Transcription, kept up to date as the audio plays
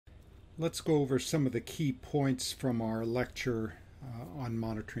Let's go over some of the key points from our lecture on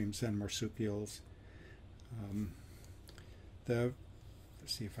monotremes and marsupials. Um, let's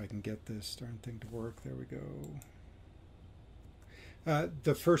see if I can get this darn thing to work. There we go.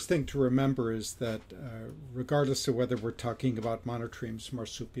 The first thing to remember is that regardless of whether we're talking about monotremes,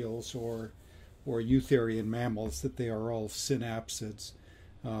 marsupials, or eutherian mammals, that they are all synapsids,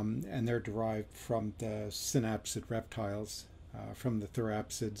 and they're derived from the synapsid reptiles, from the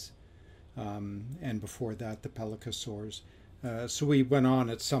therapsids, and before that the pelycosaurs. So we went on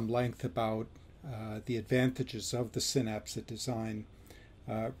at some length about the advantages of the synapsid design.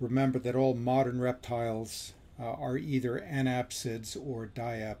 Remember that all modern reptiles are either anapsids or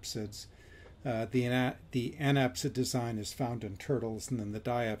diapsids. The anapsid design is found in turtles, and then the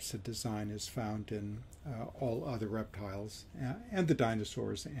diapsid design is found in all other reptiles, and the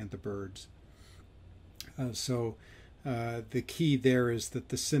dinosaurs and the birds. The key there is that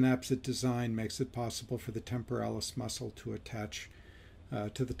the synapsid design makes it possible for the temporalis muscle to attach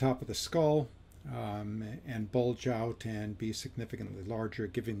to the top of the skull and bulge out and be significantly larger,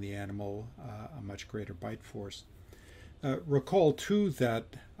 giving the animal a much greater bite force. Recall too that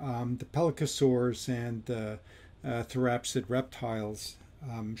the pelycosaurs and the therapsid reptiles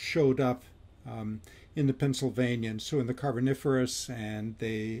showed up in the Pennsylvanian, so in the Carboniferous, and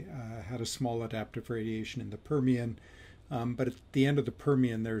they had a small adaptive radiation in the Permian. But at the end of the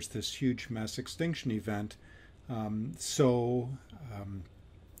Permian, there's this huge mass extinction event.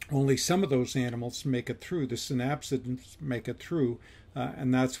 Only some of those animals make it through. The synapsids make it through,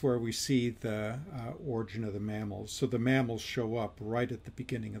 and that's where we see the origin of the mammals. So the mammals show up right at the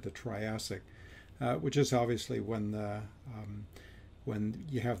beginning of the Triassic, which is obviously when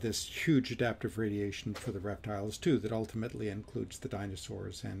you have this huge adaptive radiation for the reptiles too, that ultimately includes the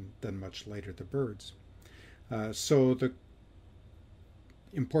dinosaurs and then much later the birds. So the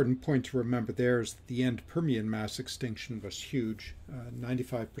important point to remember there is that the end Permian mass extinction was huge.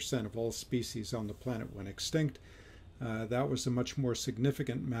 95% of all species on the planet went extinct. That was a much more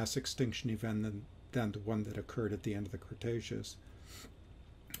significant mass extinction event than the one that occurred at the end of the Cretaceous.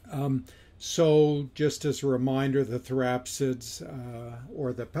 So just as a reminder, the therapsids,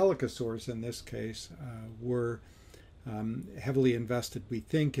 or the pelycosaurs in this case, were heavily invested, we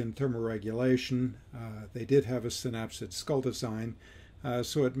think, in thermoregulation. They did have a synapsid skull design,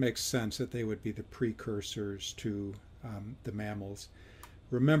 so it makes sense that they would be the precursors to the mammals.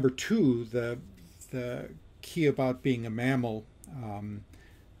 Remember, too, the key about being a mammal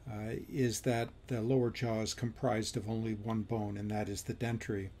is that the lower jaw is comprised of only one bone, and that is the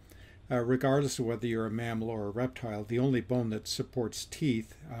dentary. Regardless of whether you're a mammal or a reptile, the only bone that supports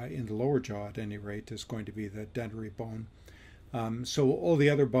teeth, in the lower jaw at any rate, is going to be the dentary bone. So all the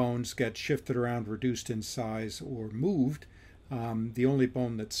other bones get shifted around, reduced in size, or moved. The only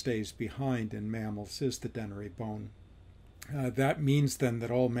bone that stays behind in mammals is the dentary bone. That means then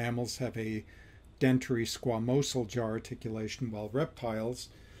that all mammals have a dentary squamosal jaw articulation, while reptiles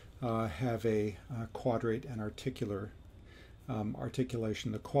have a quadrate and articular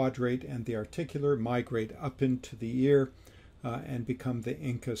articulation. The quadrate and the articular migrate up into the ear and become the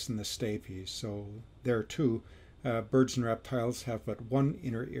incus and the stapes. So there too, birds and reptiles have but one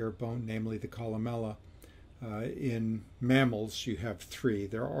inner ear bone, namely the columella. In mammals, you have three.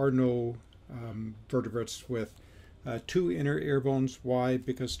 There are no vertebrates with two inner ear bones. Why?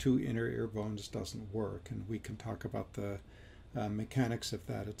 Because two inner ear bones doesn't work, and we can talk about the mechanics of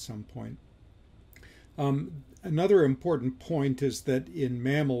that at some point. Another important point is that in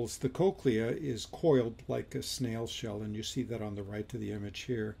mammals, the cochlea is coiled like a snail shell, and you see that on the right to the image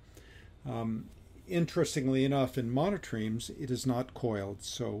here. Interestingly enough, in monotremes, it is not coiled.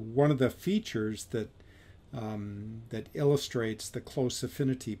 So one of the features that illustrates the close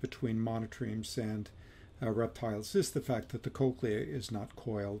affinity between monotremes and reptiles is the fact that the cochlea is not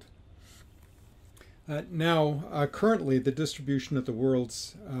coiled. Currently, the distribution of the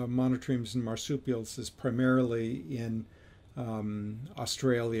world's monotremes and marsupials is primarily in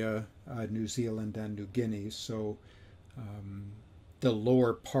Australia, New Zealand, and New Guinea. So the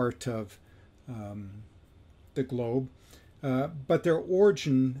lower part of the globe. But their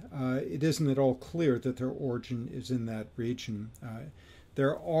origin, it isn't at all clear that their origin is in that region.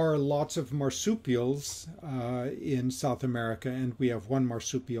 There are lots of marsupials in South America, and we have one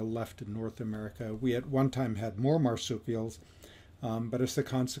marsupial left in North America. We at one time had more marsupials, but as a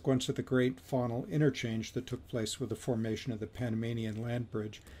consequence of the great faunal interchange that took place with the formation of the Panamanian land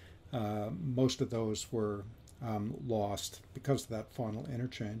bridge, most of those were lost because of that faunal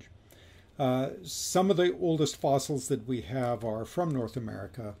interchange. Some of the oldest fossils that we have are from North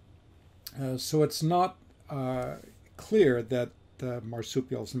America, so it's not clear that the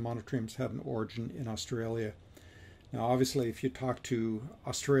marsupials and monotremes had an origin in Australia. Now, obviously, if you talk to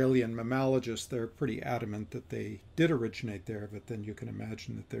Australian mammalogists, they're pretty adamant that they did originate there, but then you can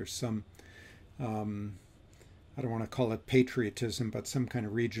imagine that there's some, I don't want to call it patriotism, but some kind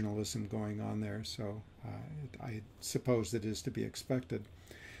of regionalism going on there. So I suppose it is to be expected.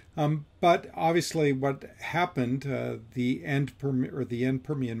 But obviously, what happened, the end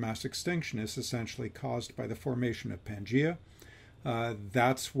Permian mass extinction, is essentially caused by the formation of Pangaea.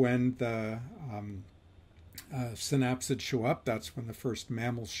 That's when the synapsids show up. That's when the first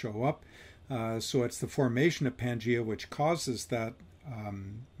mammals show up. So it's the formation of Pangaea which causes that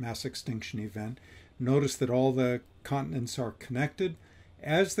mass extinction event. Notice that all the continents are connected.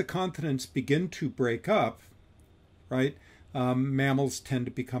 As the continents begin to break up, right, mammals tend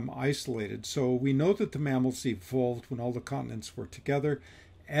to become isolated. So we know that the mammals evolved when all the continents were together.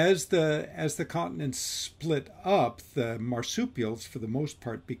 As the continents split up, the marsupials, for the most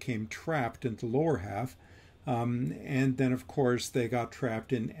part, became trapped in the lower half. And then, of course, they got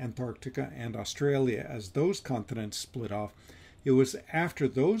trapped in Antarctica and Australia as those continents split off. It was after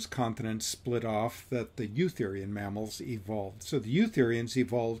those continents split off that the eutherian mammals evolved. So the eutherians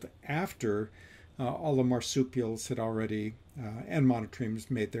evolved after all the marsupials had already, and monotremes,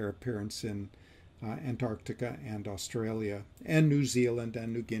 made their appearance in Antarctica and Australia, and New Zealand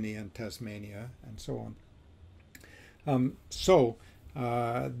and New Guinea and Tasmania, and so on.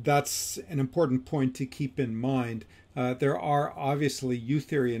 That's an important point to keep in mind. There are obviously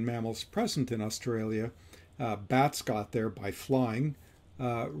eutherian mammals present in Australia. Bats got there by flying.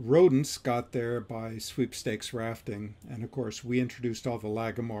 Rodents got there by sweepstakes rafting. And of course, we introduced all the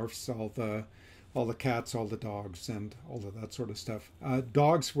lagomorphs, all the cats, all the dogs, and all of that sort of stuff.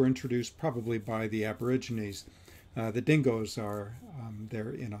 Dogs were introduced probably by the Aborigines. The dingoes are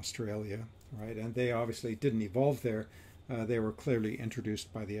there in Australia, right? And they obviously didn't evolve there. They were clearly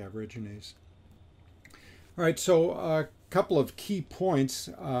introduced by the Aborigines. All right, so a couple of key points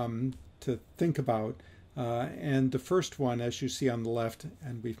to think about. And the first one, as you see on the left,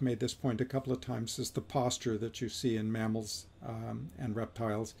 and we've made this point a couple of times, is the posture that you see in mammals and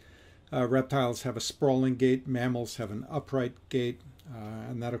reptiles. Reptiles have a sprawling gait, mammals have an upright gait,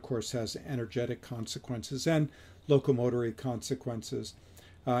 and that, of course, has energetic consequences and locomotory consequences.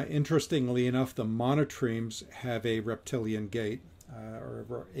 Interestingly enough, the monotremes have a reptilian gait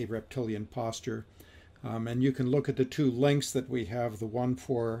or a reptilian posture. And you can look at the two links that we have, the one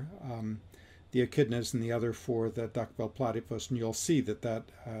for the echidnas and the other for the duckbill platypus, and you'll see that that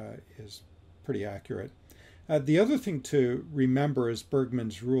is pretty accurate. The other thing to remember is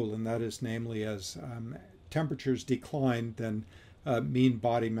Bergmann's rule, and that is namely as temperatures decline, then mean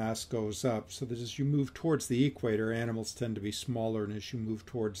body mass goes up. So that as you move towards the equator, animals tend to be smaller, and as you move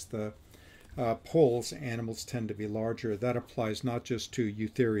towards the poles, animals tend to be larger. That applies not just to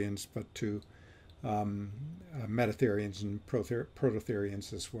eutherians, but to metatherians and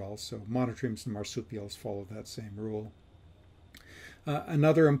prototherians as well. So monotremes and marsupials follow that same rule.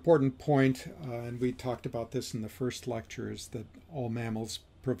 Another important point, and we talked about this in the first lecture, is that all mammals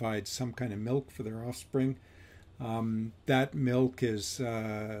provide some kind of milk for their offspring. That milk is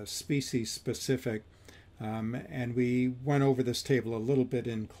species specific, and we went over this table a little bit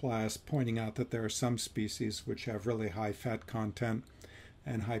in class, pointing out that there are some species which have really high fat content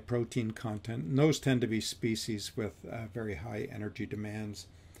and high protein content, and those tend to be species with very high energy demands.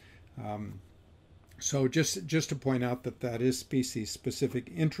 So just to point out that that is species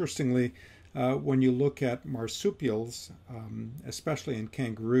specific. Interestingly, when you look at marsupials, especially in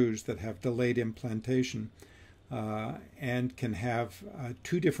kangaroos that have delayed implantation and can have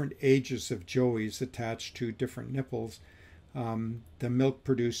two different ages of joeys attached to different nipples, the milk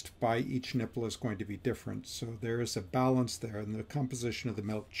produced by each nipple is going to be different. So there is a balance there, and the composition of the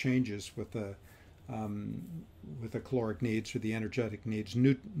milk changes with the caloric needs or the energetic needs,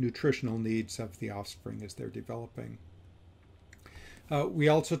 nutritional needs of the offspring as they're developing. We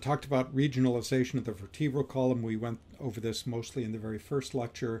also talked about regionalization of the vertebral column. We went over this mostly in the very first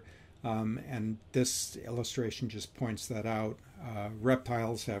lecture, and this illustration just points that out.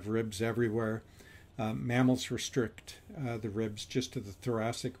 Reptiles have ribs everywhere. Mammals restrict the ribs just to the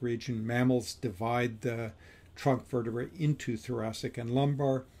thoracic region. Mammals divide the trunk vertebra into thoracic and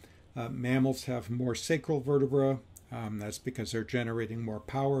lumbar. Mammals have more sacral vertebra. That's because they're generating more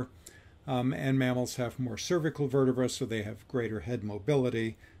power. And mammals have more cervical vertebra, so they have greater head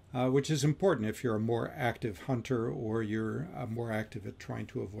mobility, which is important if you're a more active hunter or you're more active at trying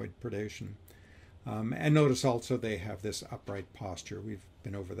to avoid predation. And notice also they have this upright posture. We've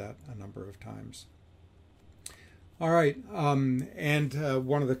been over that a number of times. All right, and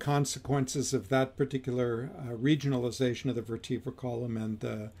one of the consequences of that particular regionalization of the vertebral column and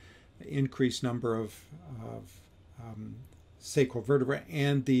the increased number of sacral vertebrae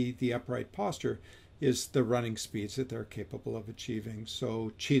and the upright posture is the running speeds that they're capable of achieving.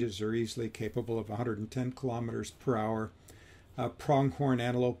 So cheetahs are easily capable of 110 kilometers per hour. Pronghorn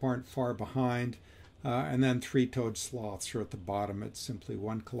antelope aren't far behind. And then three-toed sloths are at the bottom at simply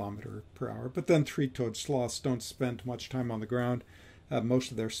 1 kilometer per hour. But then three-toed sloths don't spend much time on the ground. Most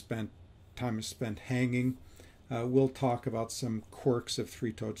of their time is spent hanging. We'll talk about some quirks of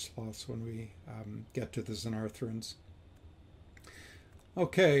three-toed sloths when we get to the Xenarthrans.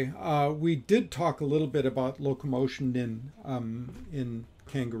 Okay, we did talk a little bit about locomotion in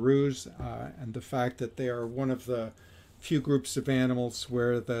kangaroos and the fact that they are one of the few groups of animals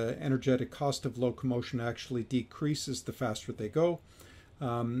where the energetic cost of locomotion actually decreases the faster they go,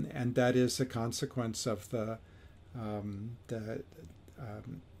 and that is a consequence of the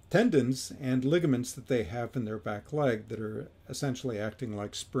tendons and ligaments that they have in their back leg that are essentially acting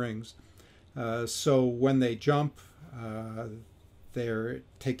like springs. So when they jump, they're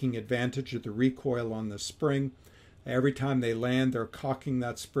taking advantage of the recoil on the spring. Every time they land, they're cocking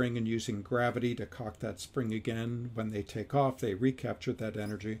that spring and using gravity to cock that spring again. When they take off, they recapture that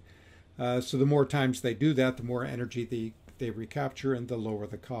energy. So the more times they do that, the more energy they recapture and the lower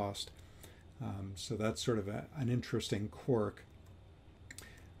the cost. So that's sort of an interesting quirk.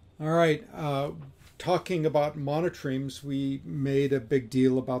 All right, talking about monotremes, we made a big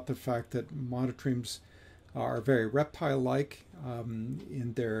deal about the fact that monotremes are very reptile-like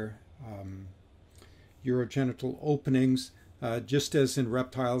in their urogenital openings. Just as in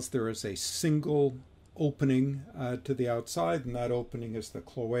reptiles, there is a single opening to the outside, and that opening is the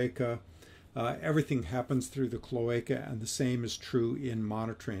cloaca. Everything happens through the cloaca, and the same is true in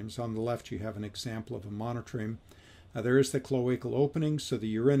monotremes. On the left, you have an example of a monotreme. There is the cloacal opening, so the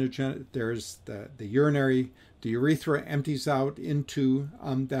urethra empties out into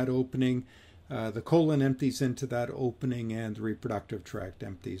that opening. The colon empties into that opening, and the reproductive tract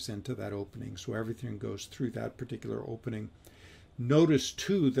empties into that opening. So everything goes through that particular opening. Notice,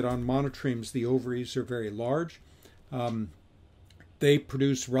 too, that on monotremes, the ovaries are very large. They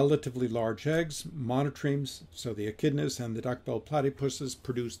produce relatively large eggs. Monotremes, so the echidnas and the duck-billed platypuses,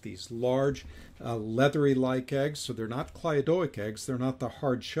 produce these large, leathery-like eggs. So they're not cleidoic eggs. They're not the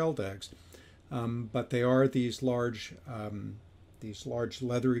hard-shelled eggs. But they are these large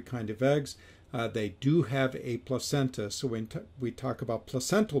leathery kind of eggs. They do have a placenta, so when we talk about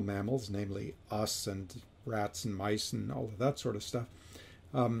placental mammals, namely us and rats and mice and all of that sort of stuff,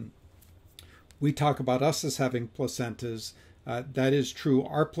 we talk about us as having placentas. That is true.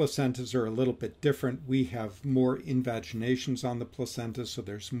 Our placentas are a little bit different. We have more invaginations on the placenta, so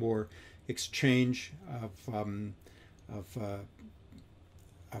there's more exchange of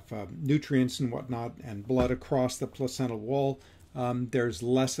nutrients and whatnot and blood across the placental wall. There's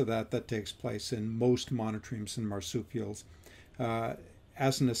less of that takes place in most monotremes and marsupials.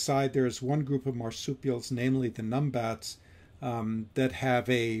 As an aside, there is one group of marsupials, namely the numbats, that have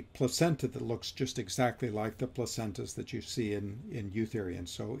a placenta that looks just exactly like the placentas that you see in eutherians,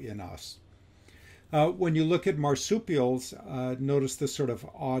 so in us. When you look at marsupials, notice this sort of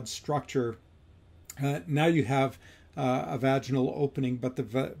odd structure. Now you have a vaginal opening, but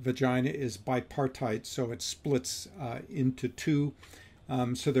the vagina is bipartite, so it splits into two.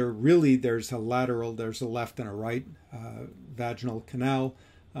 So there's a left and a right vaginal canal,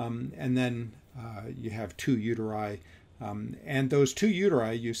 and then you have two uteri. And those two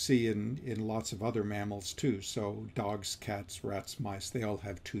uteri you see in lots of other mammals too. So dogs, cats, rats, mice, they all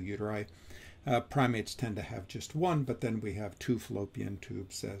have two uteri. Primates tend to have just one, but then we have two fallopian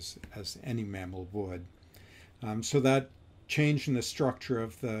tubes as any mammal would. So that change in the structure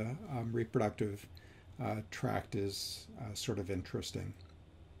of the reproductive tract is sort of interesting.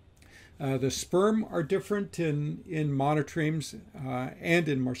 The sperm are different in monotremes and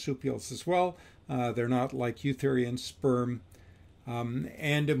in marsupials as well. They're not like eutherian sperm.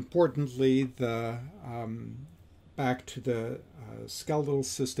 And importantly, back to the skeletal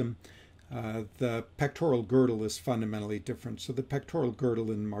system, the pectoral girdle is fundamentally different. So the pectoral girdle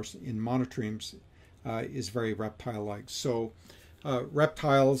in monotremes is very reptile-like. So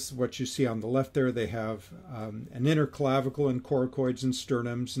reptiles, what you see on the left there, they have an inner clavicle and coracoids and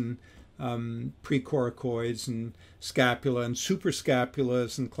sternums and precoracoids and scapula and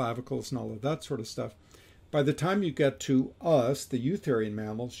suprascapulas and clavicles and all of that sort of stuff. By the time you get to us, the eutherian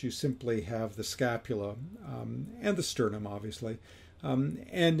mammals, you simply have the scapula and the sternum, obviously.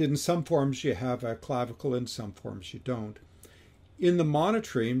 And in some forms you have a clavicle, in some forms you don't. In the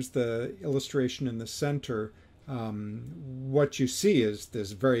monotremes, the illustration in the center, what you see is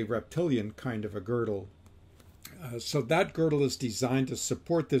this very reptilian kind of a girdle. So that girdle is designed to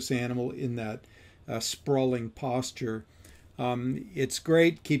support this animal in that sprawling posture. It's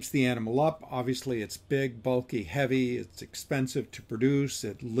great, keeps the animal up. Obviously, it's big, bulky, heavy. It's expensive to produce.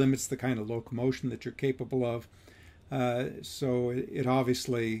 It limits the kind of locomotion that you're capable of. So it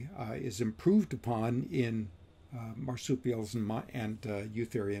obviously is improved upon in marsupials and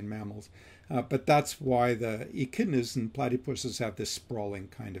eutherian mammals. But that's why the echidnas and platypuses have this sprawling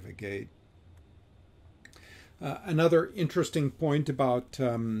kind of a gait. Another interesting point about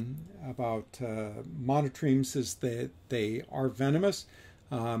monotremes is that they are venomous,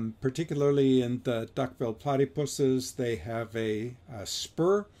 particularly in the duck-billed platypuses. They have a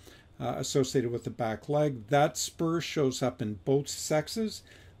spur associated with the back leg. That spur shows up in both sexes,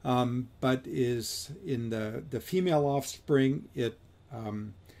 but is in the female offspring.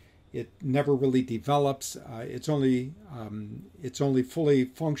 It never really develops. It's only fully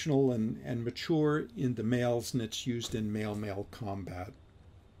functional and mature in the males, and it's used in male-male combat.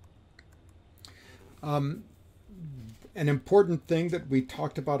 An important thing that we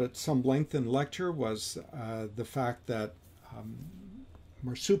talked about at some length in lecture was the fact that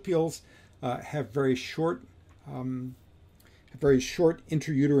marsupials have very short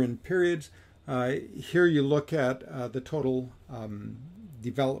intrauterine periods. Here you look at the total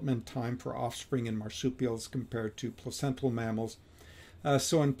development time for offspring in marsupials compared to placental mammals.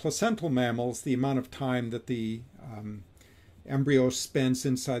 So in placental mammals, the amount of time that the embryo spends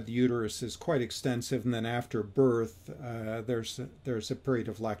inside the uterus is quite extensive, and then after birth, there's a period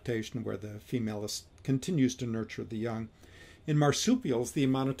of lactation where the female continues to nurture the young. In marsupials, the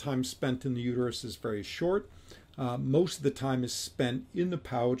amount of time spent in the uterus is very short. Most of the time is spent in the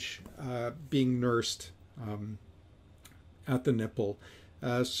pouch, being nursed at the nipple.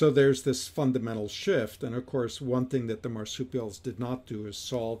 So there's this fundamental shift. And of course, one thing that the marsupials did not do is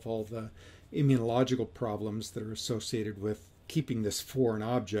solve all the immunological problems that are associated with keeping this foreign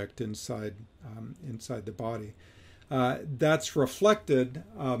object inside the body. That's reflected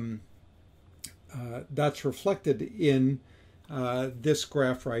in this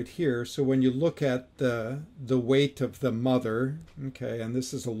graph right here. So when you look at the weight of the mother, okay, and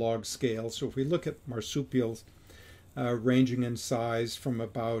this is a log scale. So if we look at marsupials, ranging in size from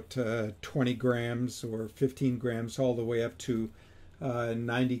about 20 grams or 15 grams all the way up to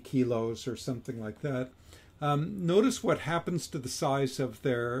 90 kilos or something like that. Notice what happens to the size of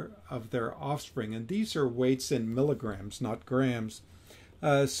their offspring, and these are weights in milligrams, not grams.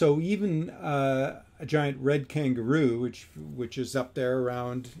 So even a giant red kangaroo, which is up there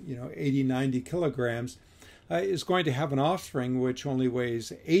around 80, 90 kilograms, is going to have an offspring which only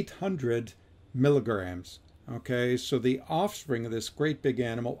weighs 800 milligrams. Okay, so the offspring of this great big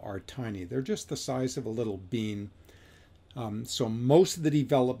animal are tiny. They're just the size of a little bean. So most of the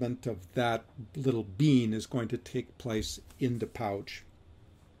development of that little bean is going to take place in the pouch.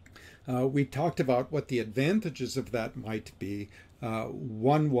 We talked about what the advantages of that might be.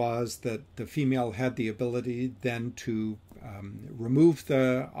 One was that the female had the ability then to remove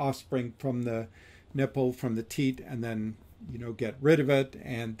the offspring from the nipple, from the teat, and then get rid of it,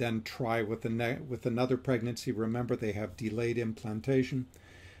 and then try with another pregnancy. Remember, they have delayed implantation.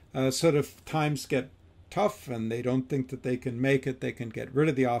 So if times get tough and they don't think that they can make it, they can get rid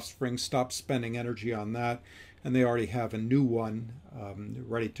of the offspring, stop spending energy on that, and they already have a new one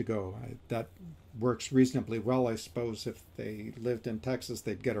ready to go. That works reasonably well, I suppose. If they lived in Texas,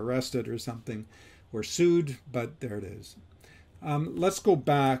 they'd get arrested or something or sued, but there it is. Let's go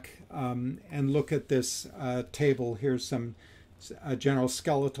back and look at this table. Here's some general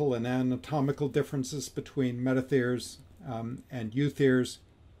skeletal and anatomical differences between metatheres and eutheres.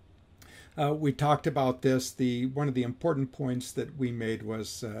 We talked about this. One of the important points that we made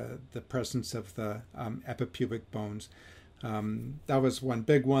was the presence of the epipubic bones. That was one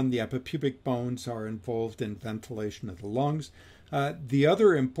big one. The epipubic bones are involved in ventilation of the lungs. The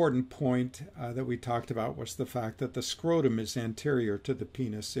other important point that we talked about was the fact that the scrotum is anterior to the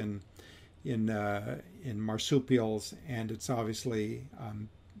penis in marsupials, and it's obviously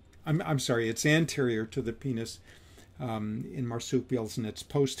it's anterior to the penis in marsupials, and it's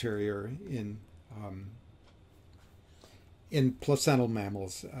posterior in placental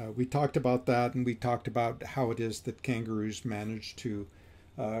mammals. We talked about that, and we talked about how it is that kangaroos manage to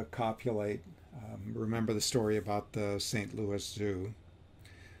copulate. Remember the story about the St. Louis Zoo.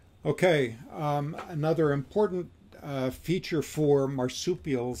 Okay, another important feature for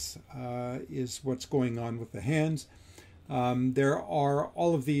marsupials is what's going on with the hands. There are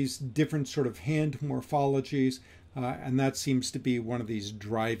all of these different sort of hand morphologies, and that seems to be one of these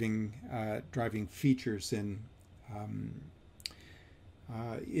driving features in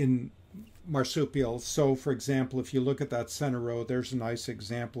in marsupials. So, for example, if you look at that center row, there's a nice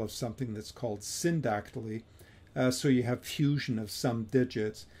example of something that's called syndactyly. So you have fusion of some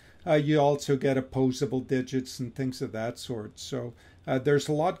digits. You also get opposable digits and things of that sort. So there's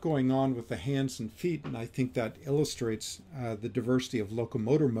a lot going on with the hands and feet, and I think that illustrates the diversity of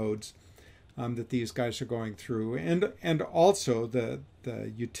locomotor modes that these guys are going through, and also the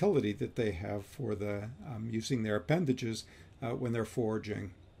utility that they have for the using their appendages when they're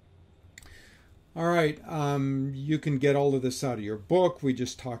foraging. All right, you can get all of this out of your book. We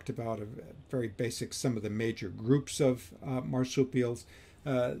just talked about a very basic, some of the major groups of marsupials.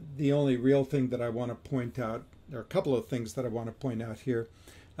 The only real thing that I want to point out, there are a couple of things that I want to point out here.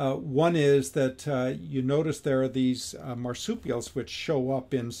 One is that you notice there are these marsupials which show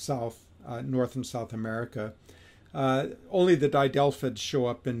up in North and South America. Only the didelphids show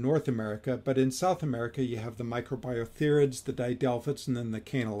up in North America, but in South America you have the microbiothyrids, the didelphids, and then the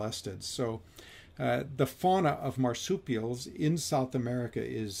canalestids. So the fauna of marsupials in South America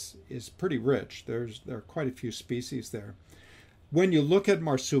is pretty rich. There are quite a few species there. When you look at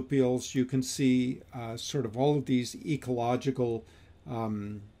marsupials, you can see sort of all of these ecological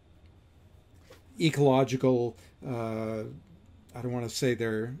I don't want to say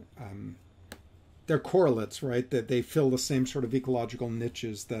they're correlates, right? That they fill the same sort of ecological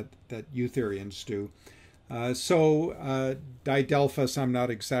niches that eutherians do. Didelphus, I'm not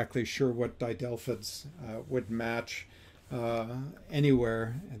exactly sure what didelphids would match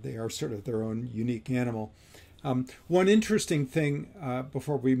anywhere. They are sort of their own unique animal. One interesting thing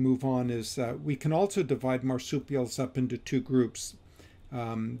before we move on is we can also divide marsupials up into two groups.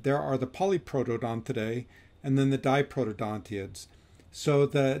 There are the Polyprotodontidae and then the Diprotodontiids. So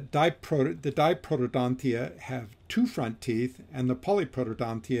the Diprotodontia have two front teeth, and the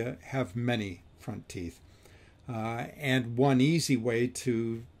Polyprotodontia have many front teeth. And one easy way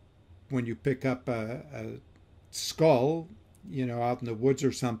to, when you pick up a skull, out in the woods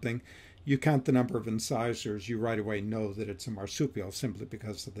or something, you count the number of incisors, you right away know that it's a marsupial simply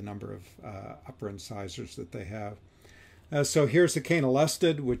because of the number of upper incisors that they have. So here's a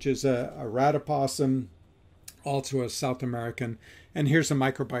canalestid, which is a ratopossum, also a South American, and here's a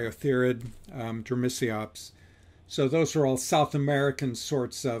microbiothyrid, Dromiceops. So those are all South American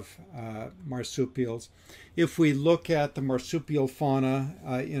sorts of marsupials. If we look at the marsupial fauna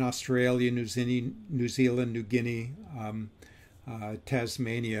in Australia, New Zealand, New Guinea,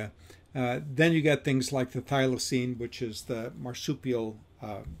 Tasmania, then you get things like the thylacine, which is the marsupial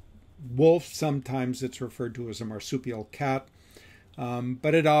wolf. Sometimes it's referred to as a marsupial cat,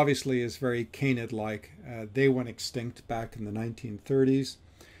 but it obviously is very canid-like. They went extinct back in the 1930s.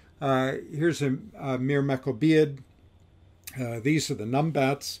 Here's a myrmecobiid. These are the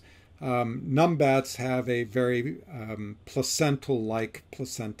numbats. Numbats have a very placental-like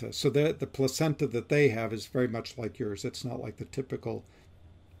placenta. So the placenta that they have is very much like yours. It's not like the typical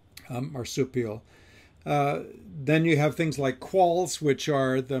marsupial. Then you have things like quolls, which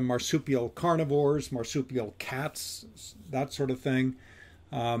are the marsupial carnivores, marsupial cats, that sort of thing.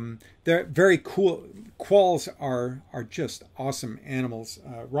 They're very cool. Quolls are just awesome animals.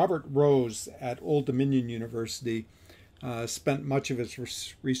 Robert Rose at Old Dominion University spent much of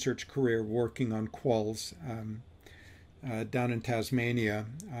his research career working on quolls down in Tasmania,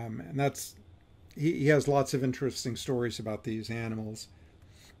 and he has lots of interesting stories about these animals.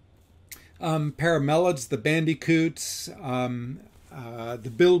 Paramelids, the bandicoots, the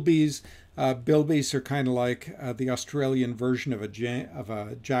bilbies. Bilbies are kind of like the Australian version of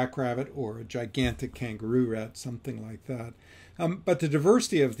a jackrabbit or a gigantic kangaroo rat, something like that. But the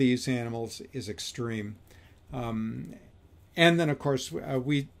diversity of these animals is extreme. And then, of course,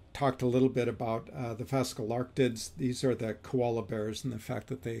 we talked a little bit about the phascolarctids. These are the koala bears, and the fact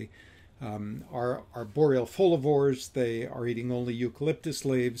that they are boreal folivores. They are eating only eucalyptus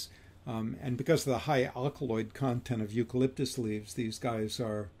leaves. And because of the high alkaloid content of eucalyptus leaves, these guys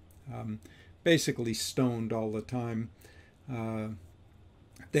are basically stoned all the time.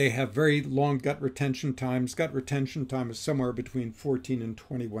 They have very long gut retention times. Gut retention time is somewhere between 14 and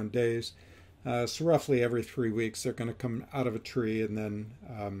 21 days. So roughly every 3 weeks they're going to come out of a tree and then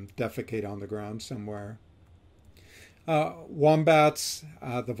defecate on the ground somewhere. Wombats,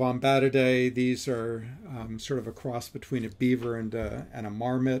 the Vombatidae, these are sort of a cross between a beaver and a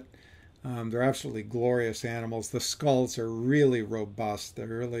marmot. They're absolutely glorious animals. The skulls are really robust. They're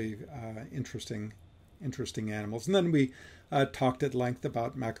really interesting animals. And then we talked at length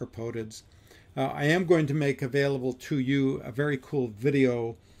about macropodids. I am going to make available to you a very cool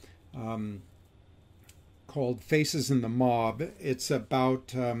video called Faces in the Mob. It's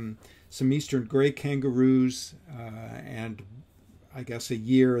about some eastern gray kangaroos, and I guess a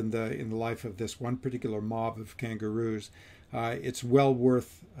year in the life of this one particular mob of kangaroos. It's well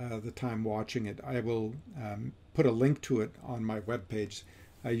worth the time watching it. I will put a link to it on my webpage.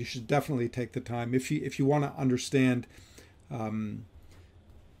 You should definitely take the time if you want to understand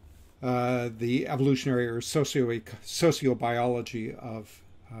the evolutionary or sociobiology of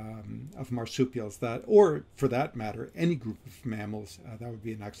marsupials, that, or for that matter, any group of mammals. That would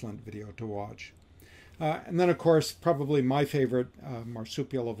be an excellent video to watch. And then, of course, probably my favorite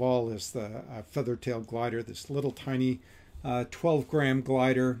marsupial of all is the feather-tailed glider, this little tiny 12-gram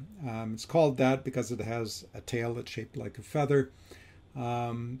glider. It's called that because it has a tail that's shaped like a feather.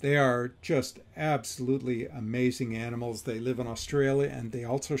 They are just absolutely amazing animals. They live in Australia, and they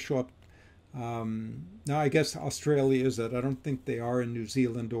also show up. Now, I guess Australia is it. I don't think they are in New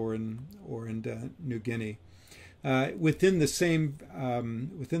Zealand or in New Guinea. Within the same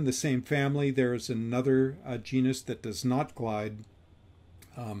family, there is another genus that does not glide,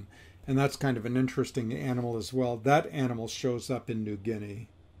 and that's kind of an interesting animal as well. That animal shows up in New Guinea.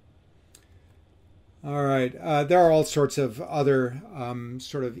 All right, there are all sorts of other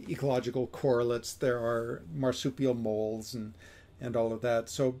sort of ecological correlates. There are marsupial moles and all of that.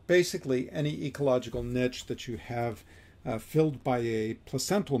 So basically, any ecological niche that you have filled by a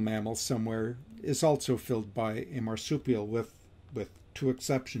placental mammal somewhere is also filled by a marsupial, with two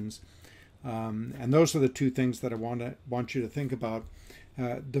exceptions. And those are the two things that I want you to think about.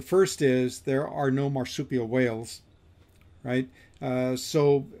 The first is there are no marsupial whales, right?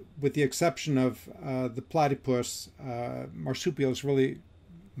 So with the exception of the platypus, marsupials really,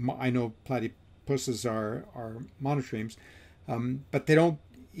 I know platypuses are monotremes, but they don't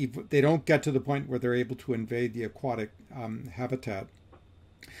get to the point where they're able to invade the aquatic habitat.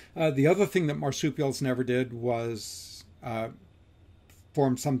 The other thing that marsupials never did was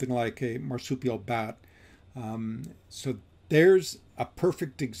form something like a marsupial bat. So there's a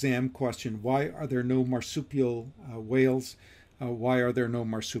perfect exam question. Why are there no marsupial whales? Why are there no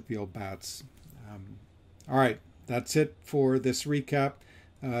marsupial bats? All right, that's it for this recap.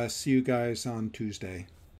 See you guys on Tuesday.